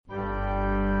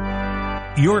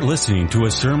You're listening to a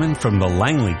sermon from the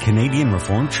Langley Canadian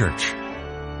Reformed Church.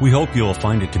 We hope you'll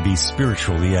find it to be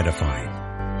spiritually edifying.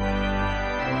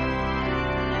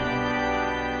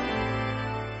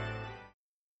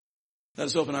 Let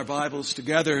us open our Bibles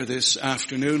together this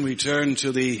afternoon. We turn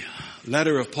to the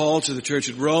letter of Paul to the church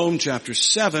at Rome, chapter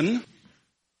 7.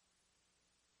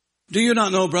 Do you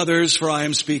not know, brothers, for I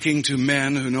am speaking to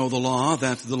men who know the law,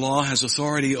 that the law has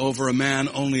authority over a man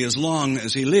only as long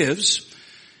as he lives?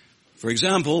 For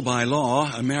example, by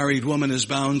law, a married woman is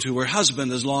bound to her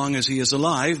husband as long as he is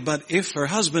alive, but if her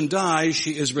husband dies,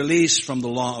 she is released from the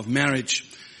law of marriage.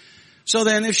 So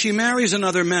then, if she marries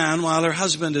another man while her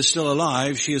husband is still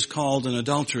alive, she is called an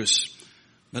adulteress.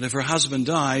 But if her husband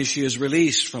dies, she is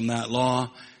released from that law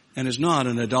and is not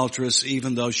an adulteress,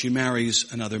 even though she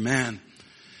marries another man.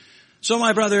 So,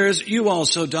 my brothers, you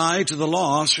also died to the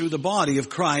law through the body of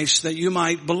Christ, that you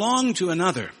might belong to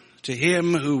another, to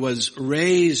him who was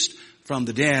raised from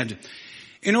the dead,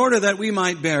 in order that we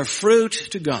might bear fruit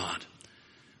to God.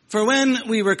 For when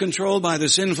we were controlled by the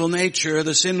sinful nature,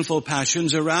 the sinful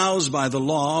passions aroused by the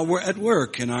law were at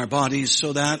work in our bodies,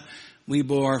 so that we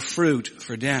bore fruit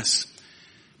for death.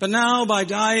 But now, by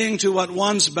dying to what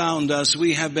once bound us,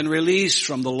 we have been released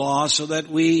from the law, so that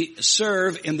we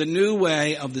serve in the new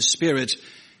way of the Spirit,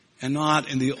 and not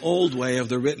in the old way of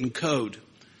the written code.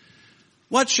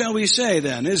 What shall we say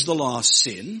then? Is the law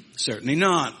sin? Certainly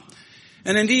not.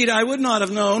 And indeed, I would not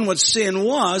have known what sin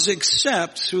was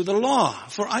except through the law.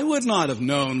 For I would not have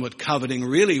known what coveting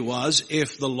really was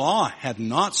if the law had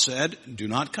not said, do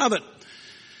not covet.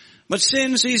 But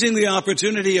sin, seizing the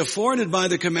opportunity afforded by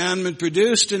the commandment,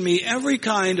 produced in me every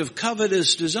kind of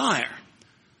covetous desire.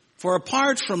 For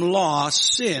apart from law,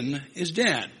 sin is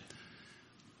dead.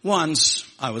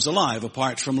 Once I was alive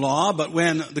apart from law, but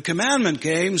when the commandment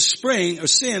came,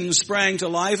 sin sprang to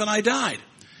life and I died.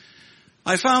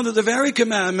 I found that the very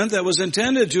commandment that was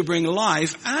intended to bring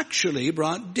life actually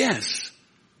brought death.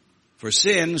 For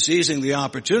sin, seizing the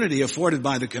opportunity afforded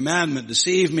by the commandment,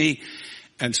 deceived me,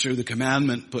 and through the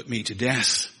commandment put me to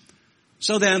death.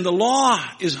 So then the law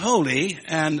is holy,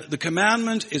 and the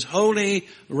commandment is holy,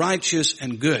 righteous,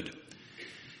 and good.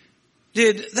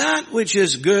 Did that which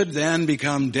is good then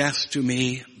become death to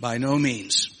me? By no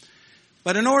means.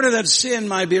 But in order that sin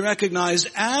might be recognized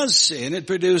as sin, it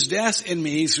produced death in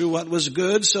me through what was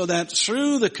good, so that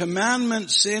through the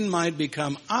commandment sin might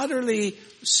become utterly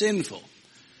sinful.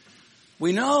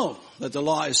 We know that the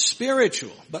law is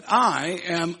spiritual, but I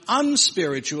am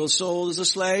unspiritual, sold as a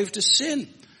slave to sin.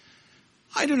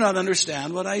 I do not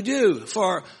understand what I do,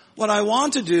 for what I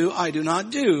want to do, I do not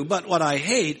do, but what I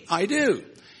hate, I do.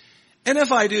 And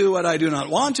if I do what I do not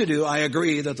want to do, I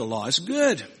agree that the law is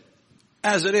good.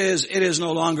 As it is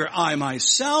no longer I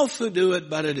myself who do it,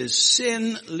 but it is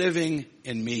sin living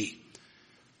in me.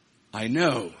 I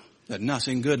know that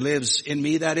nothing good lives in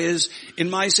me, that is, in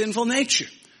my sinful nature.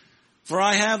 For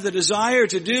I have the desire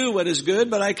to do what is good,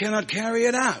 but I cannot carry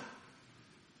it out.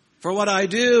 For what I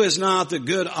do is not the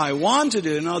good I want to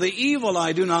do, no, the evil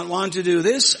I do not want to do,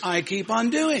 this I keep on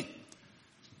doing.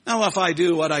 Now if I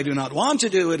do what I do not want to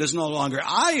do, it is no longer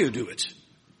I who do it,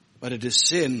 but it is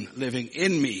sin living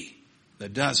in me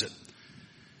that does it.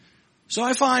 So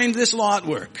I find this law at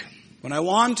work. When I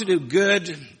want to do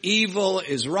good, evil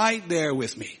is right there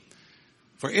with me.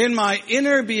 For in my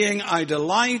inner being I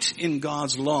delight in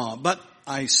God's law, but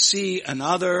I see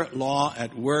another law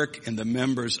at work in the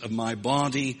members of my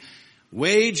body,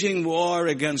 waging war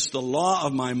against the law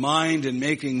of my mind and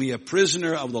making me a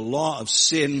prisoner of the law of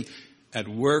sin at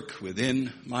work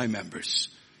within my members.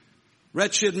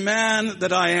 Wretched man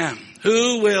that I am,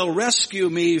 who will rescue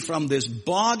me from this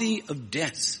body of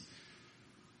death?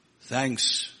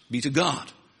 Thanks be to God,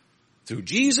 through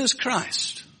Jesus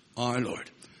Christ our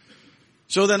Lord.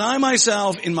 So then I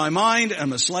myself, in my mind,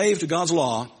 am a slave to God's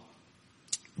law,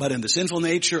 but in the sinful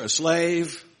nature, a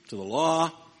slave to the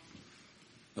law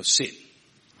of sin.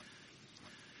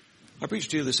 I preach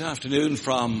to you this afternoon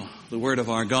from the Word of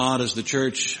our God as the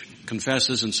church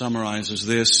confesses and summarizes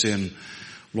this in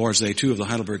Lord's Day 2 of the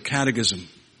Heidelberg Catechism.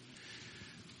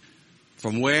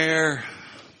 From where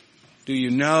do you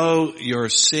know your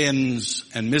sins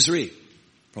and misery?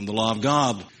 From the law of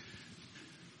God.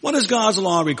 What does God's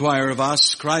law require of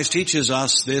us? Christ teaches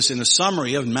us this in a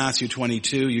summary of Matthew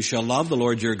 22. You shall love the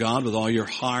Lord your God with all your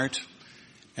heart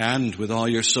and with all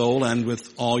your soul and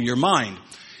with all your mind.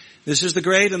 This is the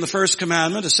great and the first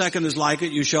commandment. A second is like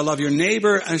it. You shall love your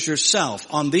neighbor as yourself.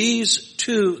 On these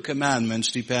two commandments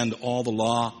depend all the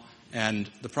law and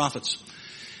the prophets.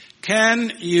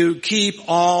 Can you keep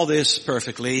all this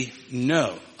perfectly?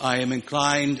 No. I am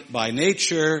inclined by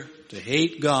nature to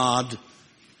hate God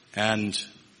and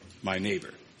my neighbor.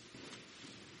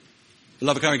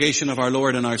 Beloved congregation of our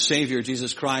Lord and our Savior,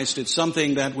 Jesus Christ, it's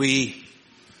something that we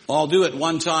all do at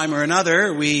one time or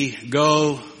another. We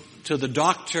go to the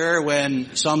doctor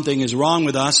when something is wrong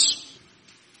with us.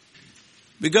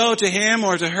 We go to him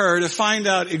or to her to find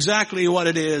out exactly what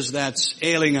it is that's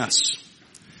ailing us.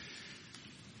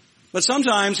 But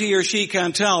sometimes he or she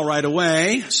can't tell right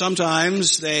away.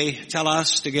 Sometimes they tell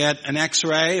us to get an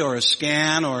X-ray or a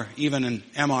scan or even an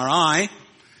MRI.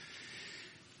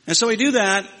 And so we do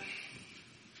that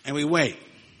and we wait.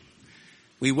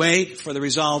 We wait for the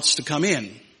results to come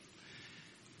in.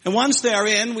 And once they're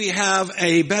in, we have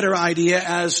a better idea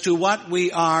as to what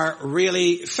we are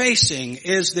really facing.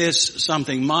 Is this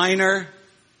something minor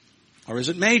or is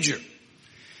it major?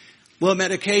 Will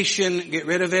medication get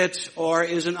rid of it, or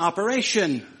is an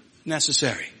operation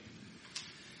necessary?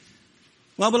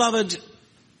 Well, beloved,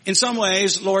 in some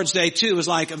ways, Lord's Day too is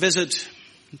like a visit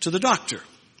to the doctor.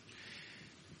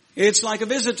 It's like a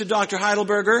visit to Dr.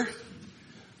 Heidelberger,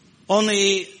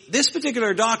 only this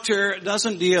particular doctor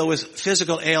doesn't deal with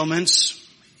physical ailments.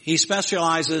 He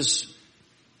specializes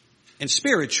in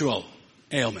spiritual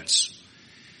ailments.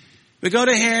 We go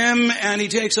to him and he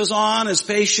takes us on as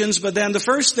patients, but then the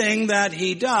first thing that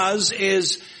he does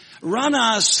is run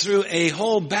us through a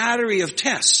whole battery of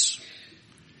tests.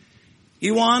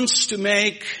 He wants to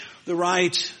make the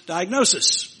right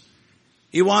diagnosis.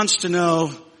 He wants to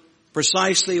know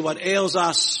precisely what ails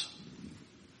us,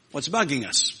 what's bugging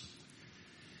us.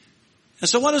 And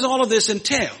so what does all of this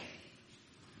entail?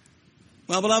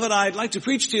 Well, beloved, I'd like to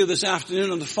preach to you this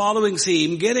afternoon on the following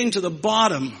theme, getting to the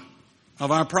bottom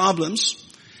of our problems.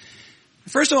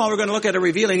 First of all, we're going to look at a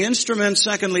revealing instrument.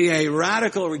 Secondly, a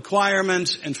radical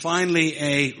requirement. And finally,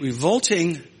 a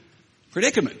revolting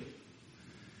predicament.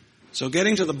 So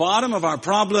getting to the bottom of our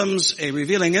problems, a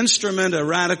revealing instrument, a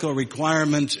radical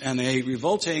requirement, and a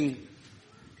revolting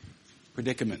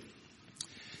predicament.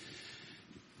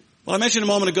 Well, I mentioned a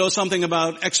moment ago something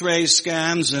about X-rays,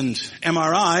 scans, and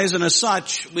MRIs, and as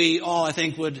such, we all, I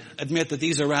think, would admit that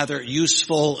these are rather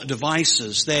useful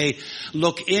devices. They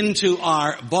look into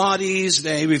our bodies,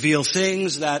 they reveal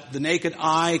things that the naked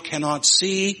eye cannot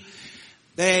see.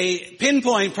 They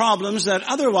pinpoint problems that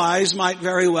otherwise might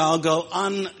very well go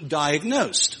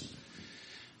undiagnosed.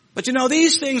 But you know,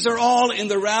 these things are all in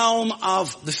the realm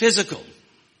of the physical.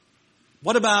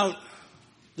 What about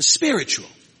the spiritual?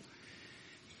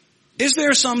 Is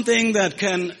there something that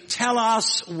can tell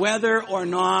us whether or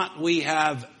not we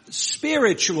have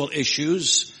spiritual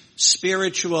issues,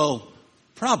 spiritual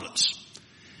problems?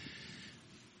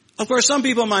 Of course, some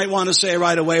people might want to say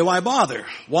right away, why bother?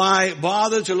 Why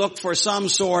bother to look for some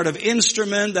sort of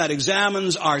instrument that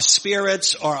examines our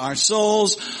spirits or our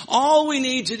souls? All we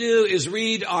need to do is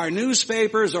read our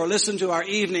newspapers or listen to our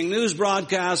evening news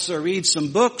broadcasts or read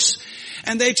some books,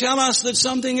 and they tell us that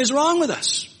something is wrong with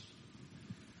us.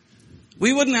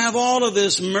 We wouldn't have all of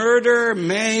this murder,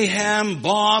 mayhem,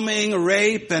 bombing,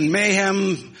 rape, and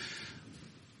mayhem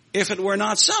if it were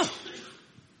not so.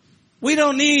 We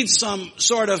don't need some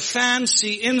sort of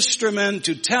fancy instrument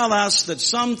to tell us that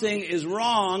something is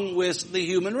wrong with the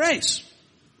human race.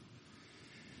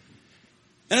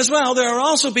 And as well, there are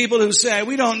also people who say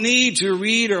we don't need to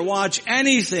read or watch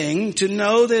anything to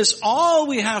know this. All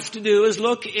we have to do is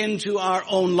look into our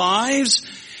own lives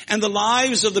and the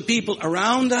lives of the people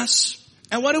around us.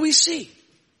 And what do we see?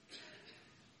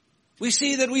 We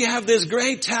see that we have this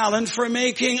great talent for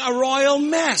making a royal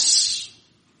mess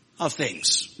of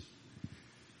things.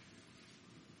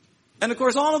 And of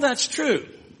course, all of that's true.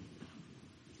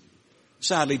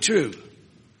 Sadly true.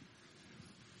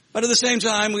 But at the same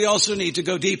time, we also need to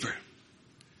go deeper.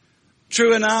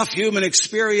 True enough, human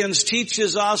experience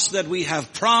teaches us that we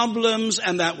have problems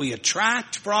and that we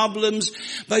attract problems,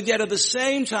 but yet at the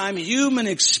same time, human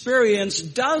experience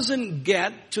doesn't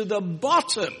get to the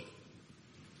bottom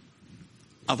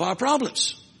of our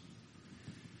problems.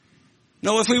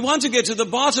 No, if we want to get to the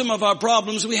bottom of our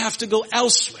problems, we have to go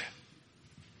elsewhere.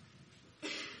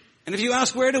 And if you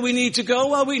ask, where do we need to go?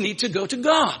 Well, we need to go to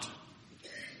God.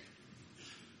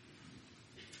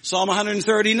 Psalm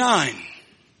 139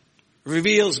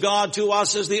 reveals God to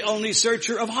us as the only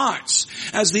searcher of hearts,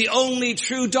 as the only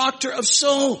true doctor of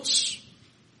souls.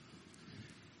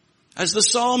 As the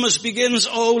psalmist begins,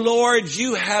 O Lord,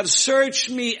 you have searched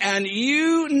me and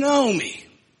you know me.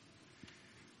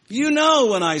 You know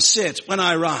when I sit, when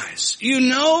I rise. You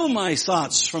know my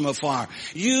thoughts from afar.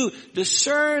 You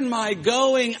discern my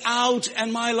going out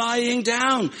and my lying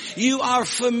down. You are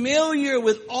familiar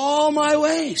with all my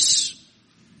ways.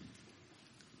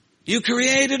 You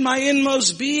created my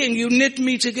inmost being. You knit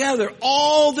me together.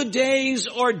 All the days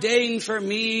ordained for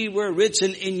me were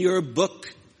written in your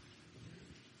book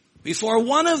before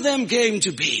one of them came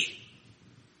to be.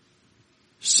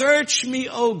 Search me,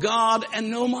 O God, and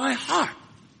know my heart.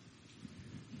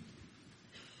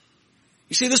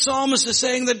 You see, the psalmist is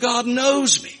saying that God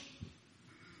knows me.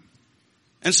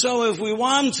 And so if we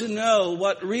want to know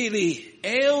what really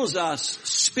ails us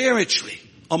spiritually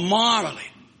or morally,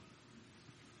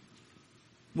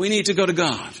 we need to go to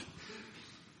God.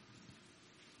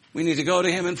 We need to go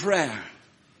to Him in prayer.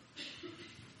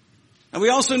 And we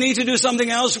also need to do something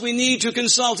else. We need to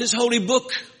consult His holy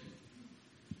book.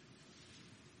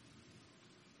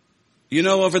 You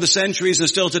know, over the centuries and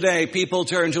still today, people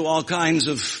turn to all kinds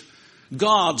of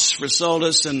gods for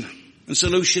solace and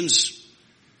solutions.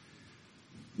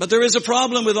 But there is a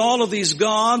problem with all of these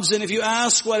gods, and if you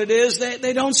ask what it is,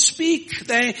 they don't speak.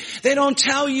 They don't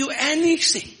tell you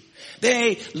anything.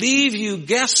 They leave you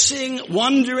guessing,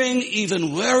 wondering,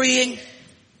 even worrying.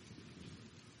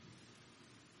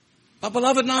 But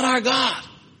beloved, not our God.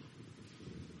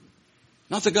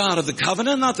 Not the God of the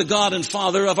covenant, not the God and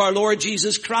Father of our Lord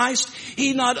Jesus Christ.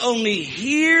 He not only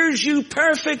hears you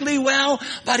perfectly well,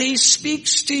 but He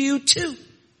speaks to you too.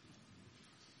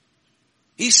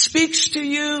 He speaks to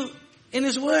you in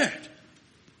His Word.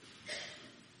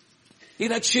 He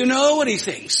lets you know what He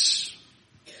thinks.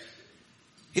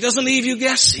 He doesn't leave you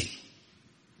guessing.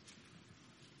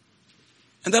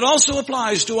 And that also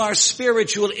applies to our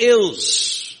spiritual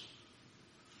ills.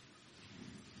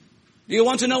 Do you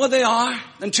want to know what they are?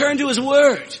 Then turn to His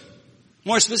Word.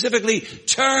 More specifically,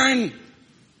 turn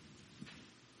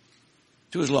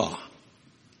to His law.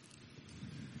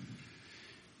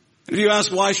 If you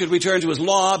ask why should we turn to His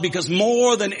law, because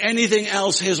more than anything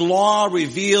else, His law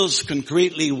reveals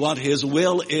concretely what His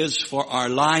will is for our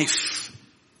life.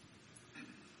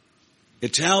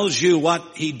 It tells you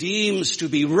what He deems to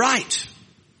be right.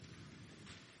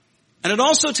 And it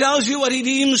also tells you what He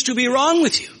deems to be wrong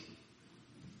with you.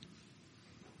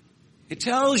 It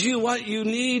tells you what you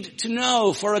need to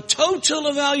know for a total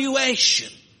evaluation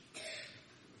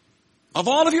of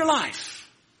all of your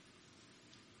life,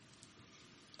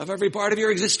 of every part of your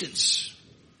existence.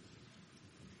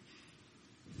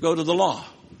 Go to the law.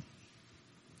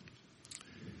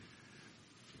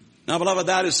 Now, beloved,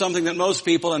 that is something that most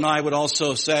people, and I would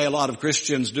also say a lot of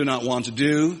Christians, do not want to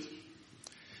do.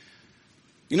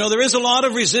 You know, there is a lot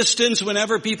of resistance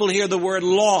whenever people hear the word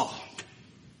law.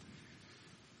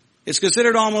 It's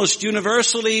considered almost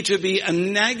universally to be a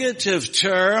negative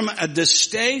term, a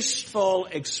distasteful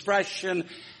expression,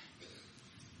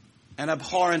 an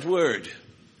abhorrent word.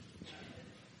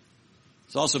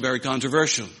 It's also very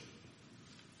controversial.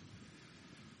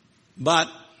 But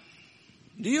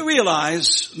do you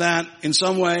realize that in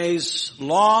some ways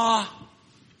law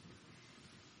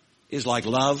is like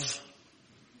love?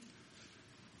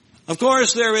 Of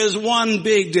course, there is one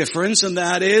big difference, and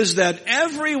that is that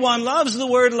everyone loves the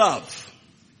word love.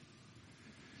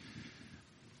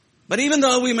 But even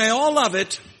though we may all love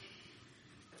it,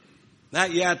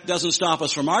 that yet doesn't stop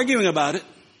us from arguing about it.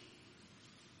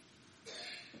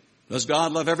 Does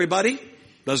God love everybody?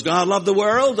 Does God love the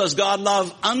world? Does God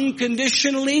love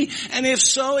unconditionally? And if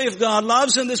so, if God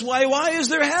loves in this way, why is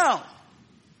there hell?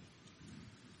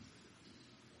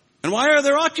 And why are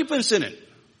there occupants in it?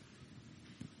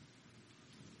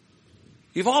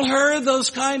 You've all heard those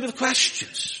kind of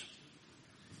questions.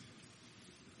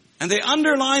 And they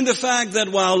underline the fact that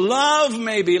while love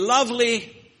may be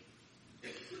lovely,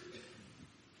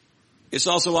 it's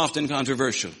also often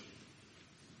controversial.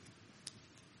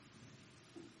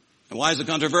 And why is it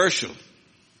controversial?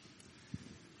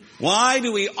 Why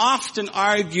do we often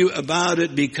argue about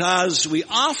it? Because we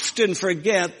often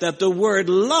forget that the word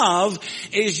love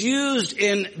is used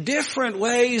in different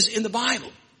ways in the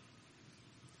Bible.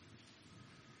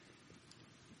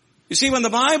 You see, when the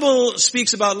Bible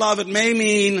speaks about love, it may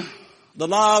mean the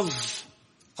love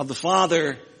of the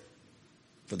Father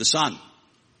for the Son.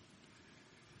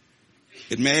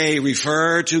 It may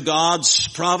refer to God's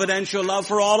providential love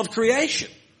for all of creation.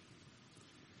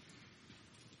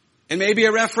 It may be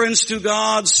a reference to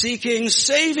God seeking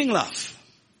saving love.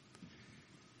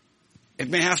 It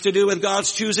may have to do with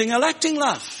God's choosing electing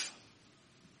love.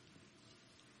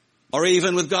 Or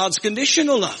even with God's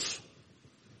conditional love.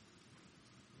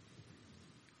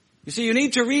 You see, you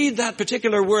need to read that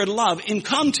particular word love in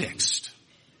context.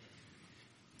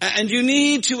 And you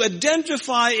need to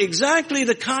identify exactly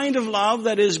the kind of love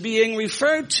that is being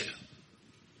referred to.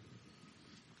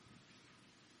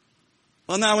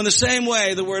 Well, now, in the same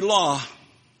way, the word law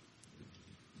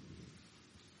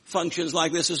functions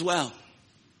like this as well.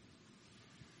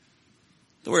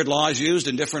 The word law is used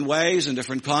in different ways, in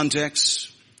different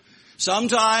contexts.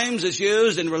 Sometimes it's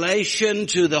used in relation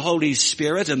to the Holy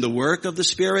Spirit and the work of the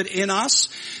Spirit in us.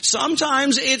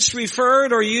 Sometimes it's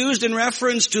referred or used in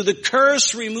reference to the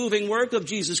curse-removing work of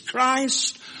Jesus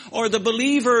Christ, or the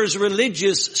believer's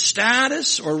religious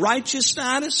status or righteous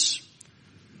status,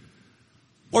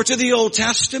 or to the Old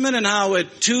Testament and how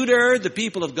it tutored the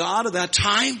people of God at that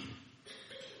time,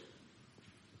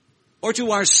 or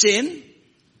to our sin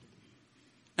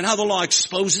and how the law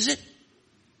exposes it.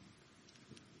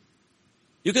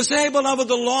 You can say, beloved,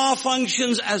 the law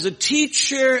functions as a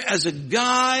teacher, as a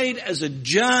guide, as a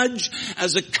judge,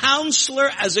 as a counselor,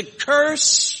 as a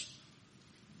curse,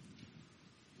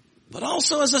 but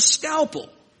also as a scalpel.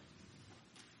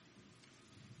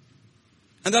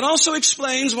 And that also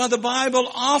explains why the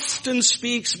Bible often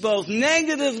speaks both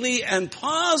negatively and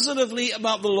positively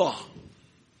about the law.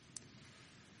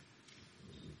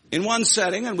 In one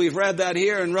setting, and we've read that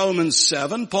here in Romans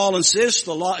 7, Paul insists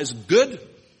the law is good,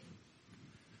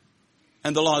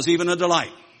 and the law is even a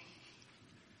delight.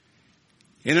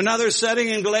 In another setting,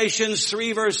 in Galatians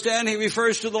 3 verse 10, he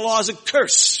refers to the law as a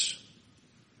curse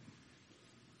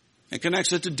and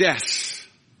connects it to death.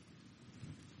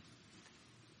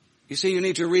 You see, you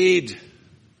need to read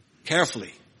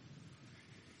carefully.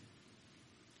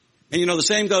 And you know, the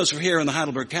same goes for here in the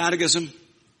Heidelberg Catechism.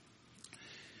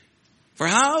 For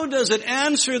how does it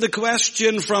answer the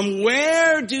question, from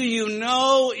where do you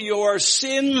know your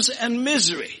sins and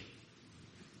misery?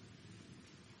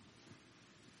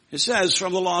 It says,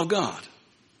 from the law of God.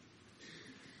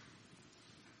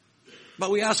 But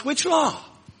we ask, which law?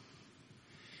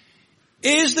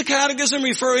 Is the Catechism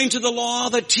referring to the law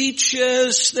that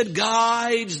teaches, that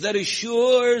guides, that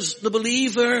assures the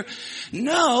believer?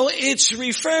 No, it's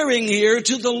referring here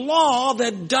to the law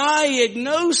that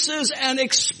diagnoses and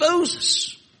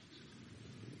exposes.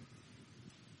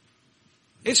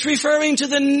 It's referring to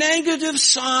the negative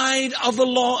side of the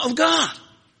law of God.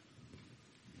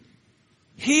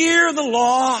 Here the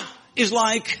law is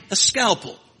like a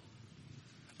scalpel,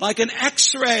 like an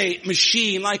X-ray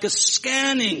machine, like a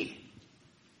scanning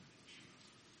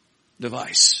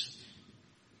device.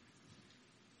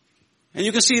 And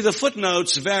you can see the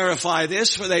footnotes verify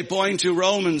this, for they point to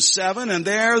Romans 7, and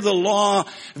there the law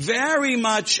very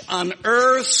much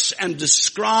unearths and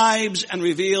describes and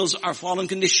reveals our fallen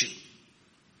condition.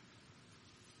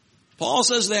 Paul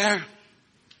says there,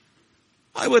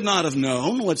 I would not have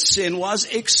known what sin was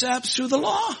except through the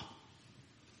law.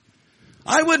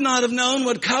 I would not have known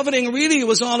what coveting really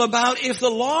was all about if the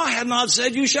law had not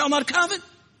said, you shall not covet.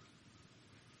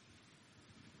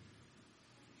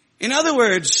 In other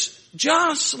words,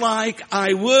 just like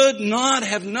I would not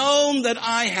have known that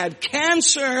I had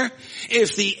cancer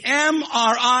if the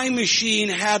MRI machine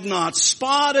had not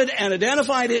spotted and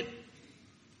identified it,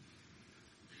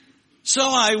 so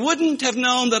I wouldn't have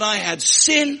known that I had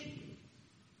sin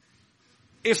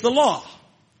if the law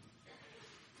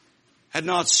had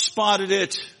not spotted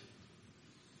it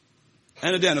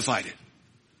and identified it.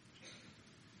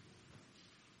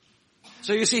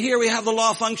 So you see, here we have the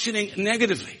law functioning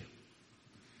negatively.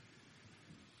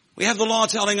 We have the law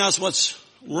telling us what's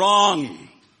wrong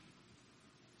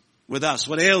with us,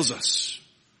 what ails us.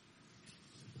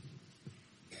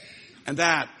 And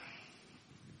that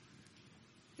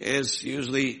is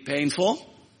usually painful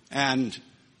and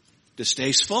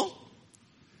distasteful.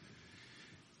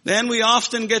 Then we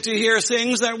often get to hear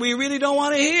things that we really don't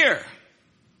want to hear.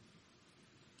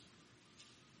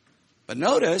 But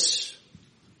notice,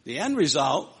 the end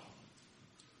result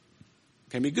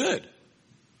can be good.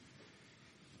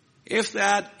 If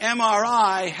that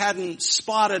MRI hadn't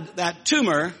spotted that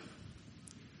tumor,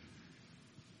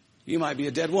 you might be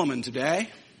a dead woman today.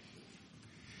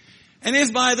 And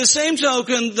if by the same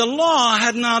token the law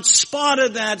had not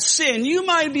spotted that sin, you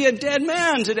might be a dead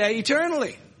man today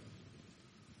eternally.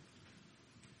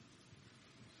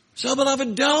 So,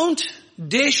 beloved, don't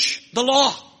dish the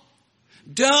law.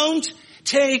 Don't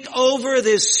take over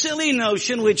this silly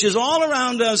notion which is all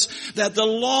around us that the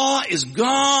law is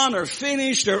gone or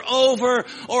finished or over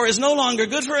or is no longer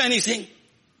good for anything.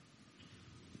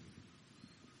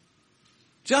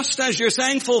 Just as you're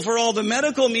thankful for all the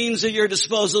medical means at your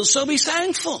disposal, so be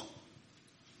thankful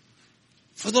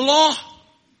for the law.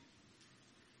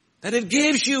 That it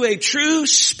gives you a true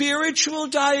spiritual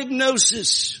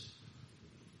diagnosis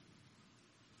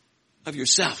of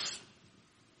yourself.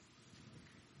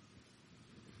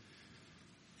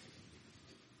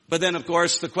 But then, of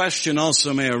course, the question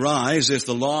also may arise, if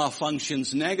the law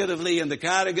functions negatively in the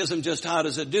Catechism, just how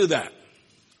does it do that?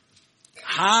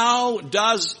 How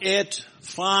does it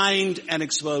find and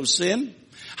expose sin?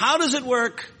 How does it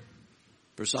work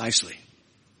precisely.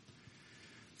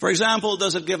 For example,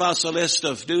 does it give us a list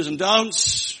of do's and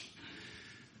don'ts?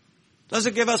 Does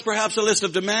it give us perhaps a list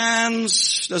of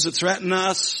demands? Does it threaten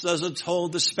us? Does it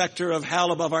hold the specter of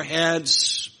hell above our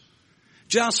heads?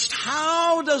 Just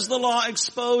how does the law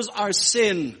expose our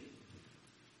sin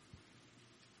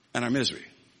and our misery?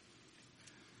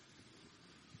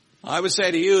 I would say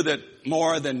to you that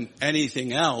more than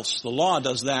anything else, the law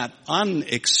does that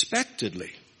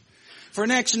unexpectedly. For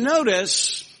next,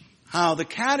 notice how the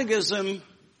Catechism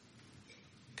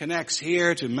connects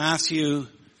here to Matthew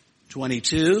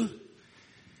 22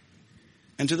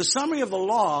 and to the summary of the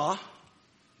law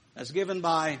as given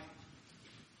by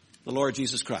the Lord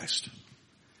Jesus Christ.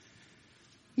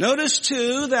 Notice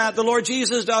too that the Lord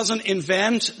Jesus doesn't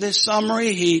invent this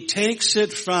summary. He takes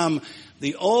it from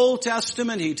the Old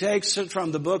Testament. He takes it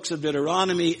from the books of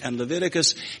Deuteronomy and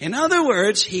Leviticus. In other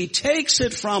words, he takes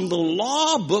it from the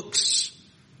law books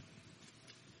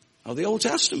of the Old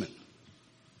Testament.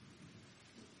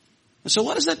 And so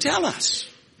what does that tell us?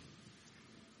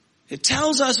 It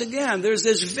tells us again, there's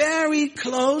this very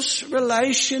close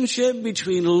relationship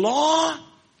between law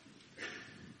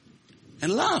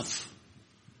and love.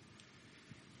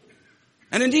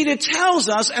 And indeed it tells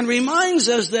us and reminds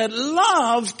us that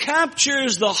love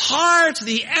captures the heart,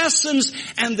 the essence,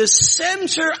 and the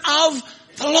center of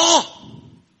the law.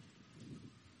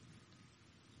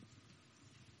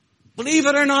 Believe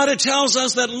it or not, it tells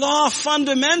us that law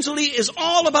fundamentally is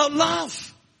all about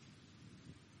love.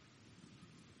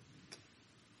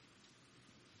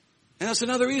 And that's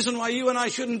another reason why you and I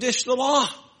shouldn't dish the law.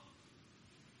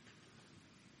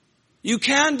 You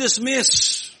can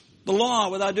dismiss the law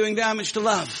without doing damage to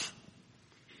love.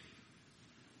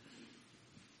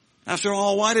 After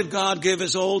all, why did God give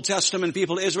his Old Testament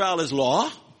people, Israel, his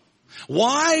law?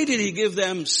 Why did he give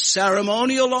them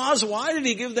ceremonial laws? Why did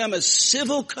he give them a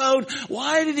civil code?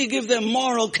 Why did he give them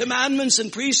moral commandments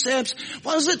and precepts?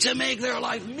 Was it to make their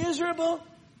life miserable?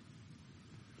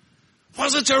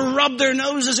 Was it to rub their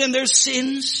noses in their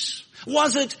sins?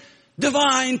 Was it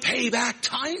divine payback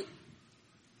time?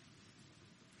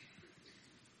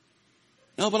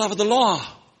 No, beloved, the law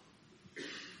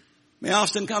may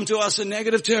often come to us in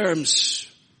negative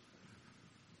terms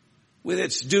with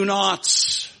its do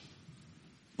nots,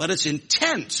 but its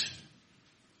intent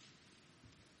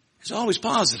is always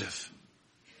positive.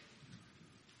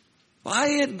 By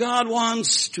it, God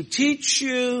wants to teach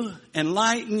you,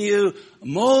 enlighten you,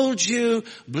 mold you,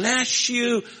 bless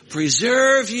you,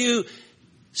 preserve you,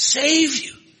 save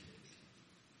you.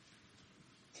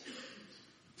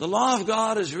 The law of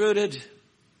God is rooted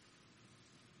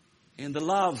in the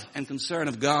love and concern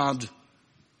of God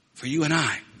for you and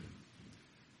I.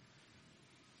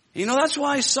 You know, that's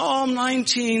why Psalm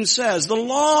 19 says, the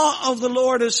law of the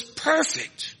Lord is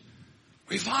perfect,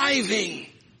 reviving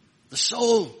the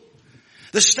soul.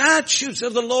 The statutes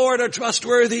of the Lord are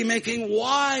trustworthy, making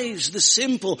wise the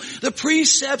simple. The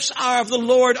precepts of the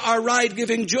Lord are right,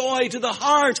 giving joy to the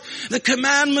heart. The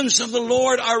commandments of the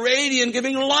Lord are radiant,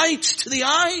 giving light to the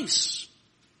eyes.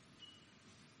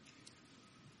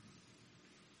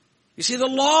 You see, the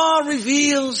law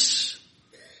reveals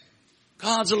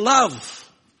God's love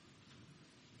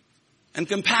and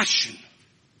compassion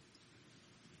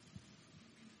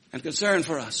and concern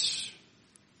for us.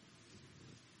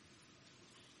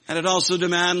 And it also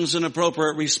demands an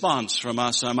appropriate response from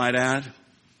us, I might add.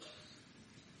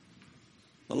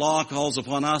 The law calls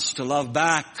upon us to love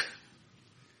back.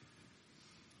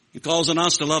 It calls on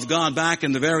us to love God back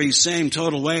in the very same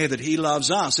total way that he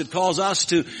loves us. It calls us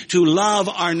to love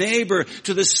our neighbor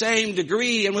to the same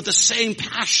degree and with the same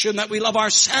passion that we love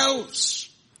ourselves.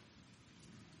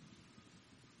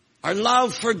 Our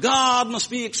love for God must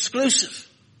be exclusive.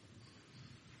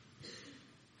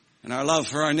 And our love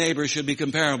for our neighbor should be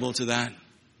comparable to that.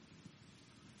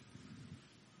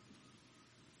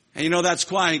 And you know, that's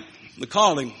quite the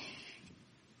calling,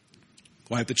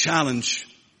 quite the challenge.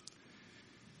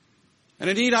 And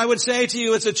indeed, I would say to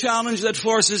you, it's a challenge that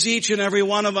forces each and every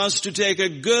one of us to take a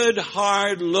good,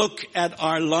 hard look at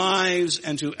our lives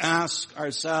and to ask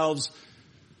ourselves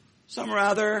some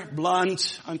rather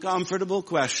blunt, uncomfortable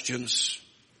questions.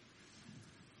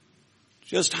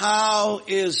 Just how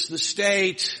is the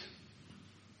state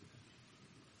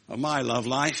of my love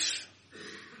life?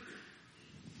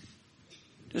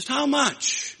 Just how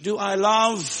much do I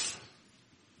love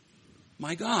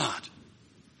my God?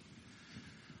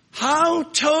 How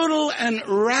total and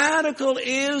radical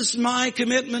is my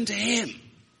commitment to him?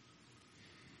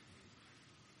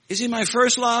 Is he my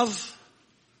first love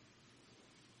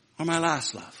or my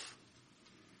last love?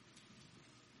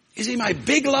 Is he my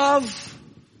big love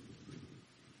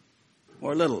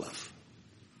or little love?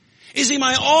 Is he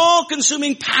my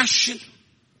all-consuming passion?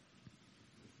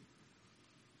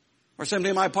 Or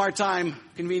simply my part-time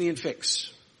convenient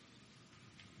fix?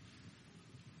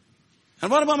 And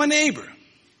what about my neighbor?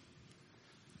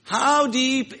 How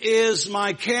deep is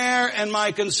my care and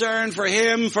my concern for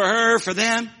him, for her, for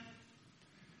them?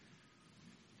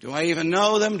 Do I even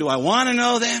know them? Do I want to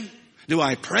know them? Do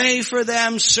I pray for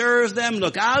them, serve them,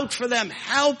 look out for them,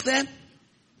 help them?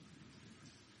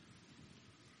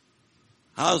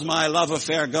 How's my love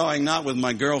affair going, not with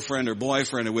my girlfriend or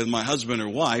boyfriend or with my husband or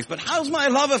wife, but how's my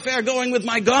love affair going with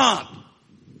my God?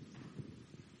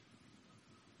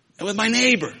 And with my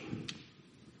neighbor?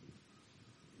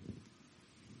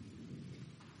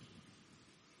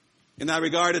 In that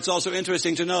regard, it's also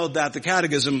interesting to note that the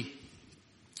Catechism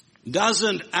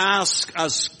doesn't ask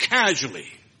us casually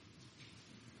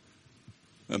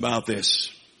about this,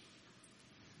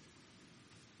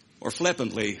 or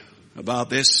flippantly about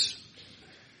this.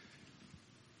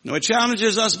 No, it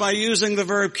challenges us by using the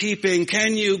verb keeping.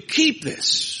 Can you keep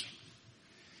this?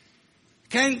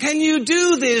 Can you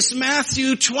do this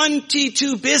Matthew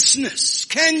 22 business?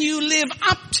 Can you live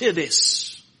up to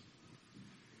this?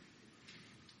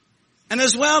 And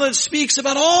as well, it speaks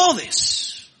about all this.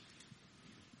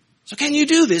 So can you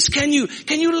do this? Can you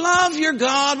love your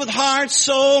God with heart,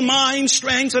 soul, mind,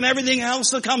 strength, and everything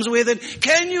else that comes with it?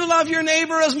 Can you love your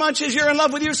neighbor as much as you're in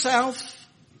love with yourself?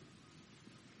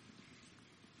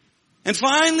 And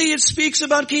finally, it speaks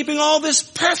about keeping all this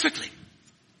perfectly.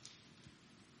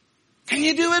 Can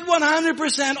you do it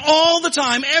 100% all the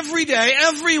time, every day,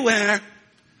 everywhere,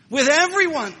 with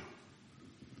everyone?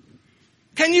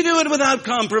 Can you do it without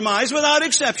compromise, without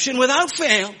exception, without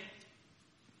fail?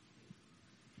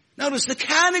 Notice the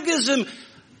Catechism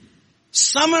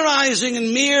summarizing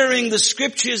and mirroring the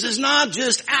Scriptures is not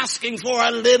just asking for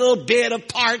a little bit of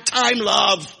part-time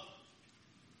love.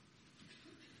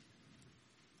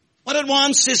 What it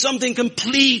wants is something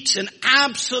complete and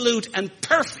absolute and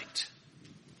perfect.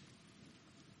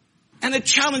 And it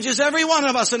challenges every one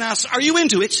of us and asks, are you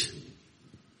into it?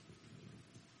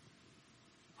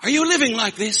 Are you living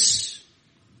like this?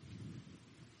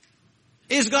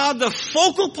 Is God the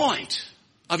focal point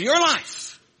of your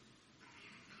life?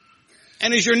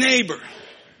 And is your neighbor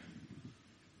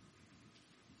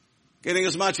getting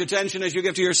as much attention as you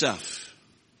give to yourself?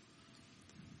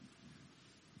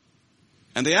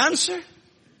 And the answer?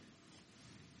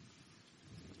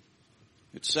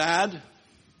 It's sad,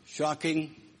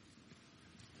 shocking,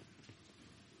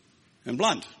 and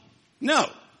blunt. No.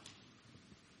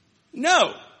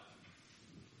 No.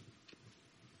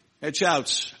 It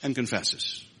shouts and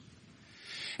confesses.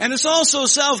 And it's also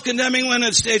self-condemning when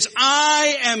it states,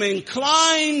 I am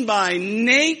inclined by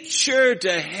nature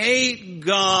to hate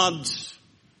God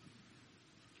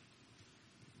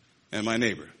and my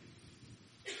neighbor.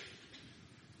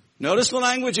 Notice the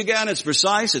language again. It's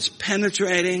precise. It's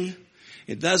penetrating.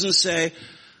 It doesn't say,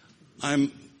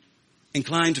 I'm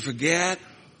inclined to forget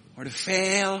or to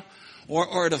fail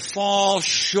or to fall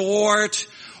short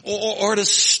or to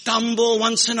stumble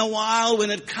once in a while when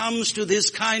it comes to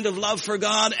this kind of love for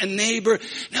God and neighbor.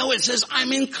 No, it says,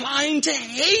 I'm inclined to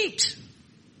hate.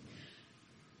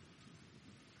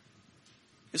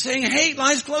 It's saying hate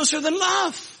lies closer than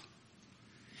love.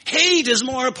 Hate is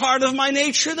more a part of my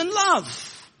nature than love.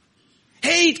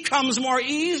 Hate comes more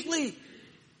easily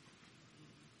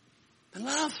than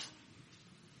love.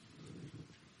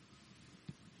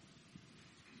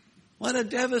 What a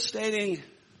devastating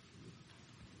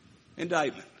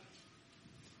indictment.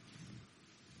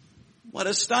 What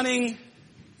a stunning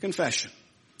confession.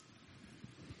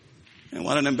 And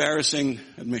what an embarrassing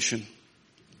admission.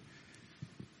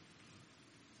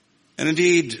 And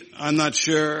indeed, I'm not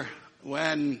sure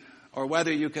when or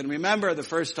whether you can remember the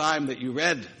first time that you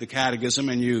read the Catechism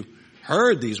and you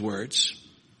heard these words.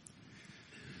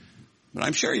 But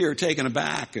I'm sure you're taken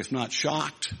aback, if not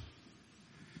shocked.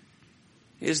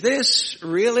 Is this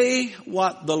really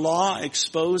what the law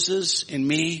exposes in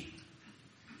me?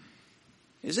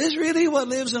 Is this really what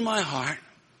lives in my heart?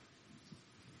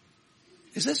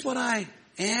 Is this what I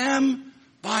am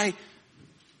by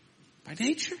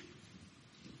nature?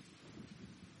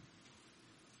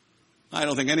 I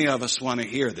don't think any of us want to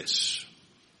hear this.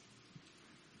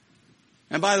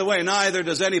 And by the way, neither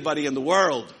does anybody in the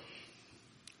world.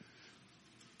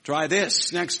 Try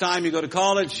this. Next time you go to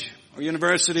college or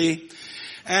university,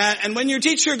 and when your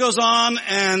teacher goes on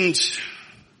and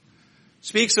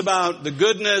speaks about the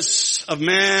goodness of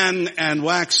man and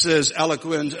waxes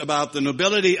eloquent about the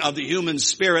nobility of the human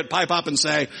spirit, pipe up and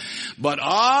say, but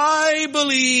I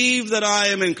believe that I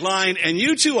am inclined, and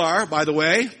you too are, by the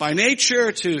way, by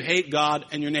nature to hate God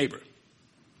and your neighbor.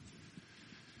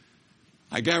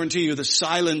 I guarantee you the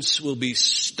silence will be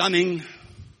stunning,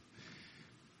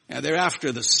 and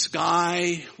thereafter the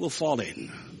sky will fall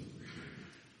in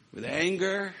with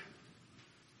anger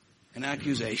and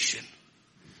accusation.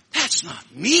 That's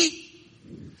not me.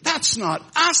 That's not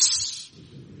us.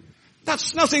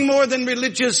 That's nothing more than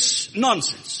religious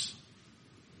nonsense.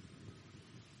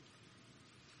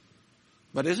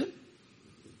 But is it?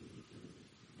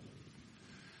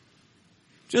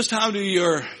 Just how do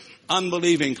your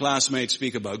unbelieving classmates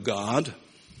speak about God?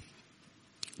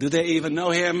 Do they even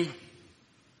know Him?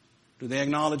 Do they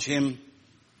acknowledge Him?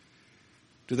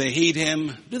 Do they heed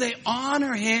Him? Do they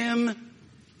honor Him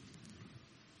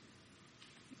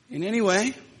in any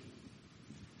way?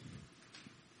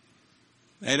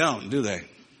 They don't, do they?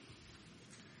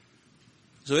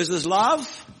 So is this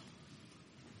love?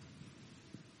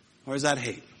 Or is that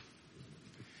hate?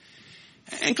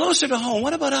 And closer to home,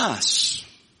 what about us?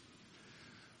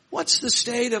 What's the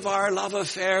state of our love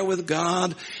affair with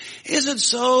God? Is it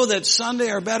so that Sunday,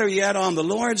 or better yet on the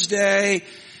Lord's Day,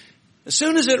 as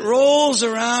soon as it rolls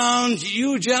around,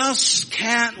 you just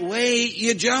can't wait.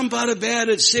 You jump out of bed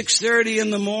at 6:30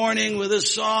 in the morning with a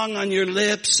song on your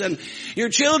lips, and your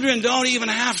children don't even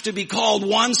have to be called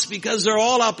once because they're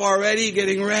all up already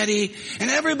getting ready,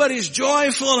 and everybody's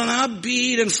joyful and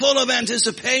upbeat and full of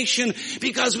anticipation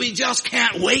because we just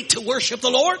can't wait to worship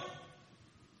the Lord?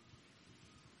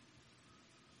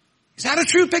 Is that a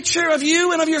true picture of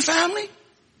you and of your family?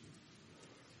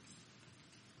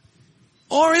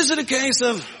 Or is it a case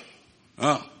of,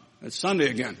 oh, it's Sunday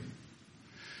again.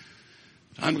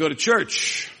 Time to go to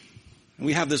church. And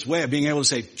we have this way of being able to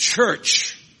say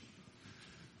church.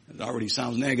 It already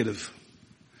sounds negative.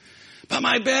 But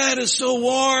my bed is so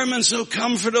warm and so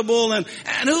comfortable, and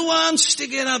who wants to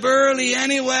get up early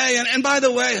anyway? And by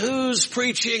the way, who's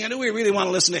preaching? And do we really want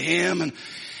to listen to him? And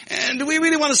do we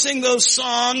really want to sing those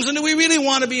songs? And do we really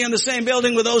want to be in the same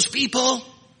building with those people?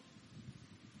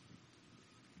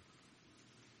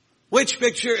 Which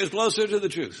picture is closer to the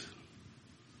truth?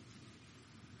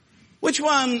 Which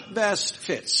one best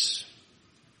fits?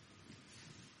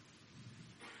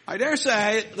 I dare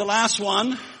say the last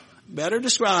one better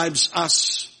describes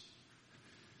us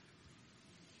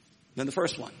than the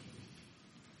first one.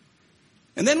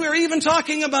 And then we're even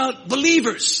talking about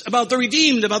believers, about the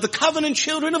redeemed, about the covenant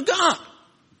children of God.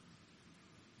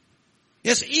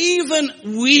 Yes, even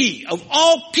we, of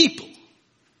all people,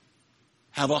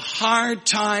 have a hard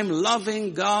time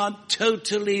loving God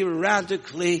totally,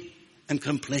 radically, and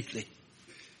completely.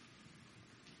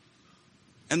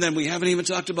 And then we haven't even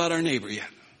talked about our neighbor yet.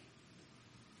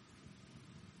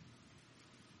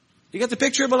 You get the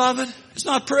picture, beloved? It's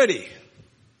not pretty.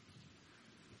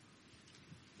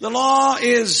 The law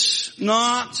is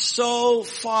not so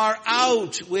far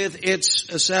out with its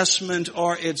assessment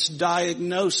or its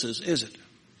diagnosis, is it?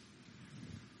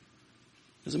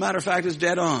 As a matter of fact, it's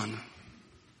dead on.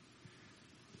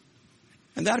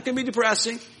 And that can be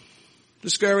depressing,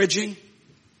 discouraging.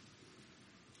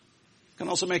 Can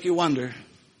also make you wonder.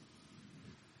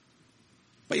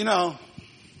 But you know,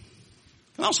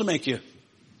 can also make you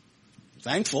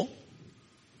thankful.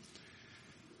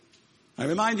 I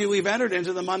remind you, we've entered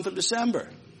into the month of December.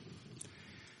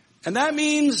 And that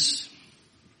means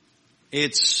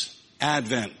it's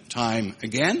Advent time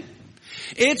again.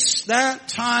 It's that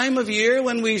time of year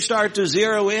when we start to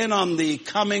zero in on the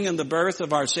coming and the birth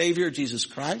of our Savior, Jesus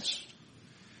Christ.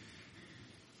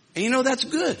 And you know, that's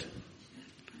good.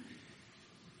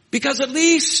 Because at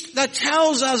least that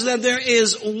tells us that there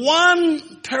is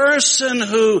one person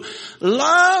who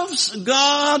loves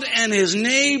God and his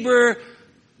neighbor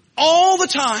all the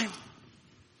time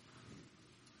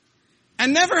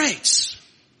and never hates.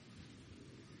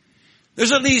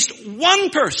 There's at least one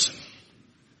person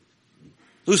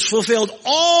who's fulfilled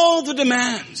all the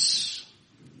demands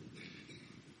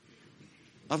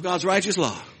of God's righteous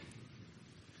law.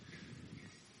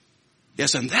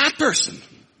 Yes, and that person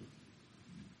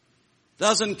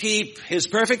doesn't keep his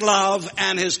perfect love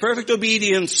and his perfect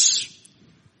obedience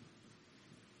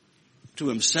to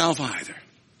himself either.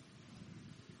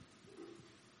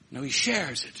 No, he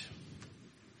shares it.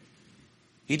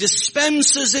 He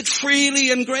dispenses it freely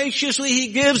and graciously. He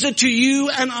gives it to you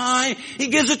and I. He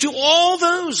gives it to all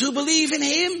those who believe in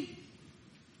him.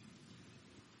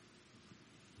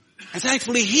 And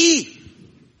thankfully he,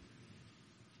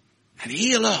 and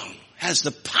he alone, has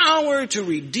the power to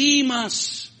redeem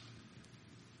us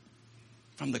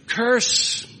from the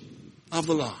curse of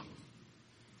the law.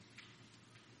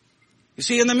 You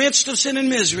see, in the midst of sin and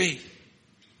misery,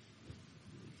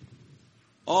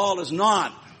 all is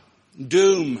not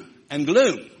doom and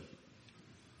gloom.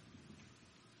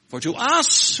 For to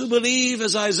us who believe,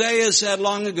 as Isaiah said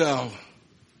long ago,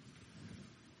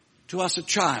 to us a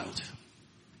child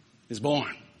is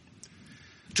born.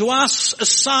 To us a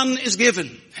son is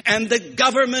given, and the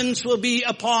government will be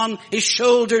upon his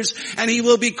shoulders, and he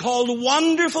will be called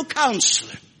Wonderful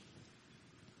Counselor,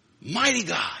 Mighty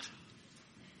God,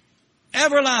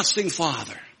 Everlasting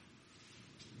Father,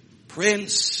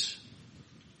 Prince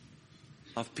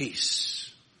of Peace.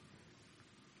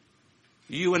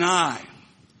 You and I,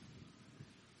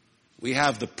 we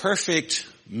have the perfect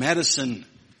medicine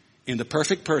in the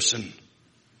perfect person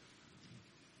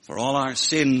for all our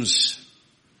sins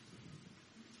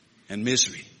and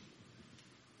misery.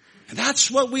 And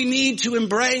that's what we need to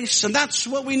embrace, and that's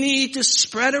what we need to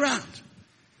spread around.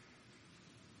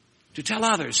 To tell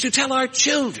others, to tell our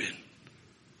children,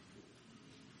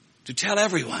 to tell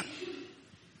everyone.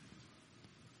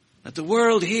 Let the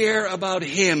world hear about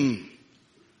him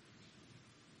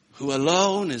who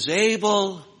alone is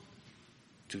able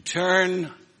to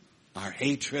turn our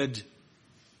hatred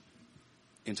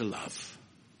into love.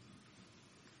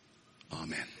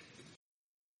 Amen.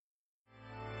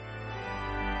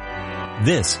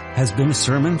 This has been a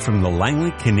sermon from the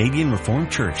Langley Canadian Reformed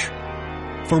Church.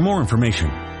 For more information,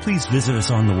 please visit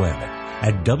us on the web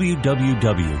at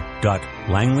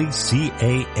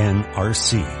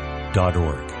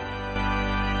www.langleycanrc.org.